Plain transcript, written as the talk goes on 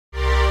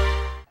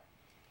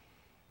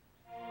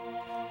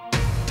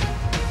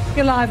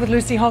You're live with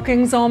Lucy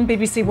Hockings on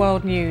BBC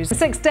World News.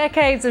 6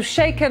 decades of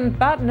shaken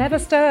but never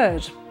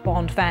stirred.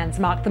 Bond fans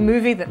marked the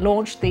movie that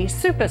launched the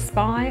super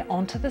spy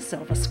onto the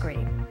silver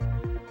screen.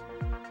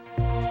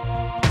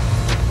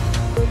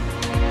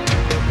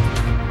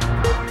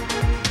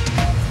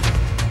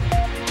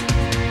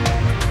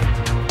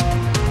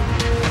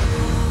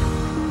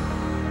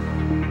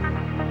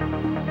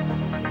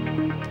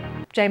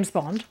 James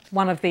Bond,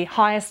 one of the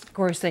highest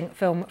grossing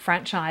film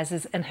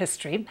franchises in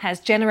history, has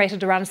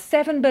generated around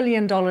 $7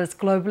 billion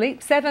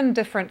globally. 7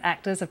 different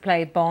actors have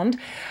played Bond.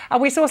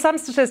 We saw some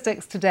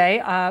statistics today.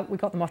 We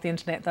got them off the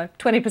internet though.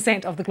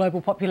 20% of the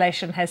global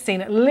population has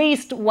seen at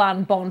least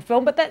one Bond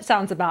film, but that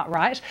sounds about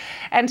right.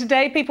 And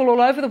today people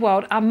all over the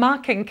world are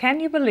marking,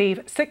 can you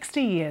believe,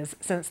 60 years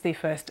since the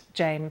first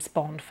James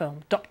Bond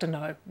film, Dr.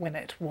 No, when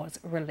it was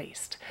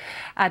released.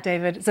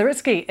 David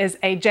Zaritsky is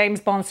a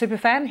James Bond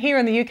superfan here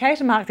in the UK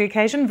to mark the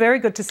occasion. Very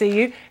good to see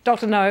you.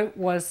 Dr. No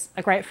was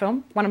a great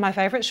film, one of my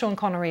favourites, Sean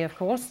Connery, of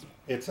course.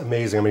 It's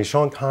amazing. I mean,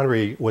 Sean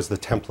Connery was the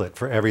template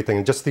for everything.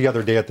 And just the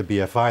other day at the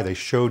BFI, they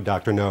showed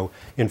Dr. No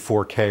in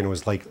 4K and it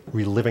was like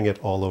reliving it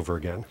all over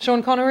again.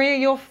 Sean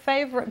Connery, your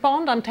favourite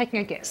Bond? I'm taking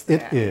a guess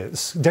there. It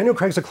is. Daniel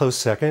Craig's a close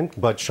second,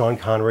 but Sean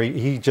Connery,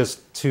 he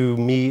just, to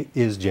me,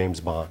 is James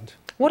Bond.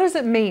 What does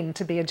it mean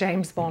to be a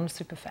James Bond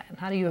superfan?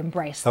 How do you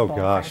embrace the Bond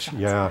franchise?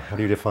 Yeah, how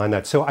do you define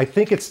that? So I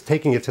think it's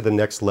taking it to the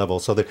next level.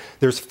 So that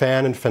there's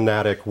fan and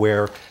fanatic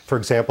where, for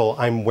example,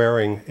 I'm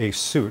wearing a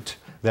suit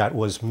that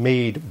was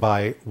made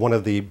by one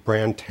of the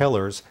brand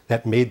tailors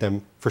that made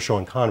them for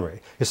Sean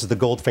Connery. This is the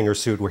Goldfinger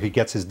suit where he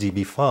gets his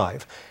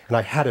DB5. And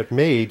I had it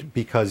made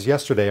because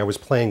yesterday I was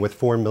playing with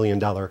 $4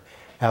 million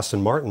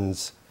Aston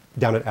Martins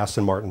down at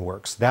Aston Martin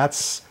Works.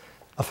 That's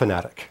a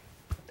fanatic.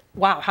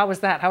 Wow, how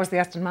was that? How was the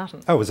Aston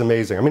Martin? Oh, it was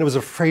amazing. I mean, I was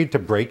afraid to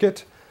break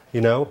it, you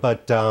know,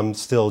 but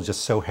still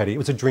just so heady. It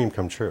was a dream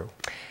come true.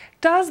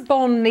 Does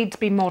Bond need to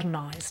be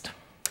modernised?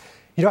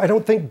 You know, I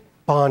don't think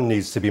Bond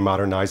needs to be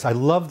modernized. I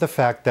love the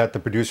fact that the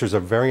producers are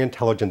very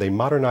intelligent. They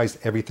modernized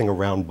everything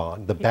around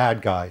Bond, the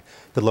bad guy,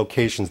 the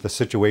locations, the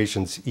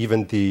situations,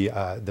 even the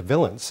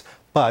villains.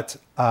 But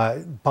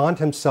Bond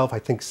himself, I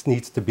think,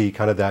 needs to be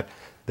kind of that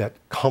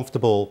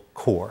comfortable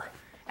core.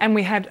 And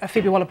we had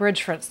Phoebe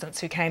Waller-Bridge, for instance,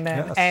 who came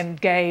in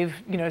and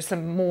gave, you know,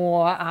 some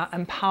more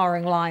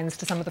empowering lines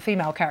to some of the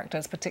female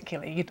characters,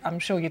 particularly. I'm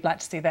sure you'd like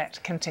to see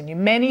that continue.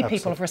 Many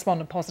people have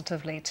responded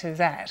positively to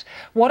that.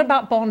 What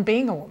about Bond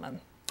being a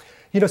woman?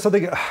 You know, so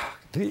the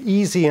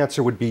easy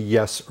answer would be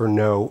yes or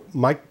no.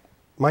 My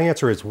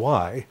answer is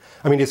why.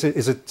 I mean, is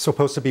it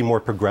supposed to be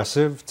more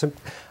progressive?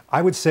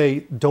 I would say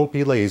don't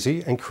be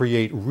lazy and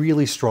create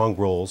really strong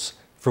roles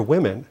for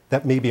women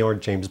that maybe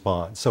aren't James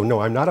Bond. So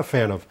no, I'm not a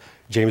fan of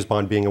James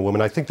Bond being a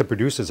woman. I think the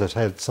producers have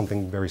had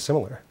something very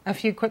similar. A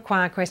few quick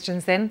fire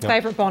questions then. Yep.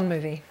 Favourite Bond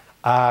movie?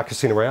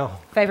 Casino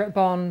Royale. Favourite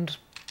Bond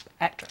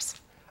actress?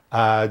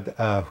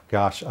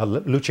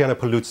 Luciana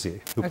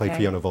Paluzzi, who played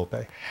Fiona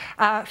Volpe.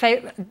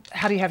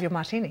 How do you have your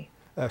martini?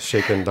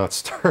 Shaken, not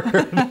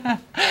stirred.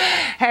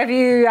 Have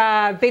you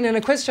been in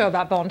a quiz show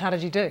about Bond? How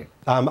did you do?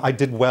 I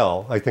did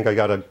well. I think I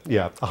got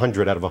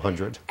 100 out of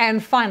 100.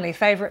 And finally,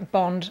 favourite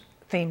Bond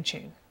theme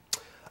tune?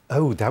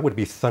 Oh, that would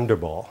be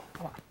Thunderball.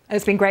 Wow.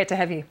 It's been great to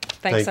have you.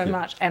 Thanks so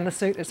much. And the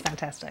suit is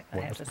fantastic, I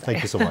have to say.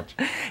 Thank you so much.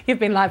 You've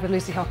been live with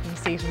Lucy Hockings.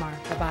 See you tomorrow.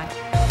 Bye-bye.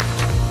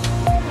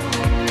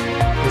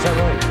 Is that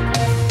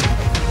right?